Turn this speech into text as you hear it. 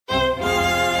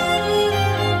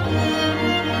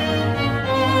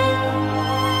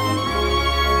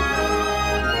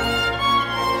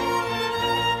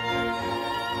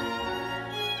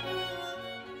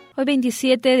Hoy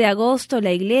 27 de agosto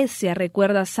la Iglesia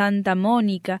recuerda a Santa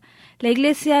Mónica. La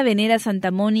Iglesia venera a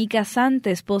Santa Mónica, santa,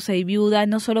 esposa y viuda,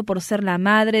 no solo por ser la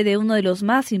madre de uno de los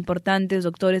más importantes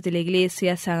doctores de la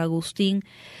Iglesia, San Agustín,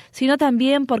 sino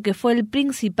también porque fue el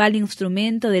principal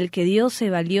instrumento del que Dios se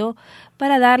valió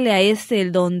para darle a éste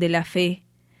el don de la fe.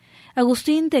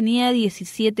 Agustín tenía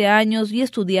 17 años y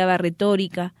estudiaba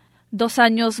retórica. 2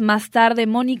 años más tarde,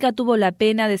 Mónica tuvo la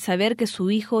pena de saber que su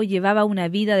hijo llevaba una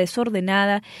vida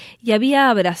desordenada y había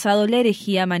abrazado la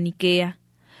herejía maniquea.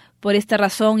 Por esta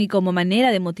razón y como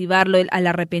manera de motivarlo al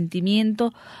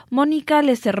arrepentimiento, Mónica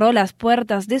le cerró las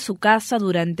puertas de su casa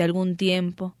durante algún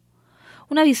tiempo.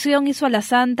 Una visión hizo a la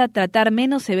santa tratar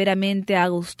menos severamente a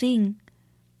Agustín.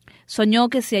 Soñó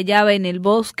que se hallaba en el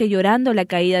bosque llorando la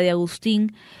caída de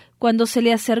Agustín, cuando se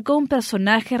le acercó un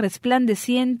personaje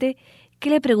resplandeciente que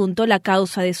le preguntó la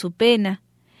causa de su pena.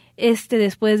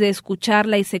 Después de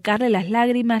escucharla y secarle las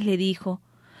lágrimas, le dijo: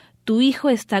 «Tu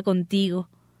hijo está contigo».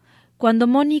 Cuando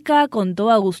Mónica contó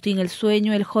a Agustín el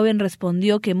sueño, el joven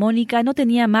respondió que Mónica no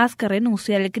tenía más que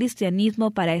renunciar al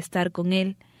cristianismo para estar con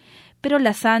él. Pero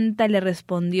la santa le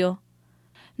respondió: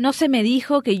 «No se me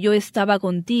dijo que yo estaba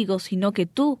contigo, sino que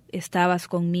tú estabas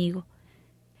conmigo».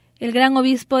 El gran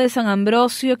obispo de San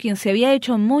Ambrosio, quien se había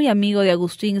hecho muy amigo de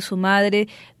Agustín y su madre,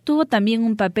 tuvo también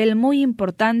un papel muy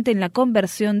importante en la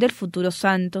conversión del futuro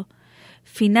santo.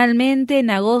 Finalmente, en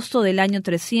agosto del año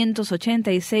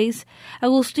 386,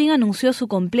 Agustín anunció su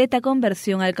completa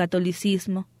conversión al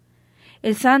catolicismo.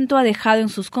 El santo ha dejado en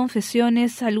sus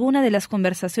confesiones algunas de las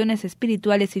conversaciones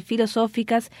espirituales y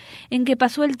filosóficas en que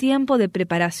pasó el tiempo de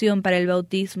preparación para el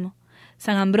bautismo.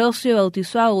 San Ambrosio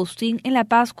bautizó a Agustín en la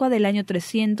Pascua del año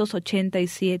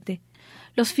 387.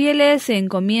 Los fieles se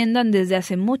encomiendan desde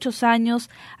hace muchos años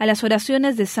a las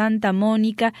oraciones de Santa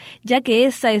Mónica, ya que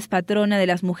ésta es patrona de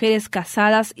las mujeres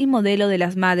casadas y modelo de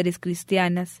las madres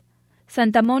cristianas.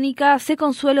 Santa Mónica sé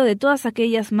consuelo de todas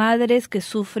aquellas madres que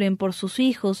sufren por sus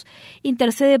hijos,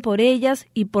 intercede por ellas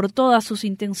y por todas sus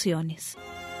intenciones.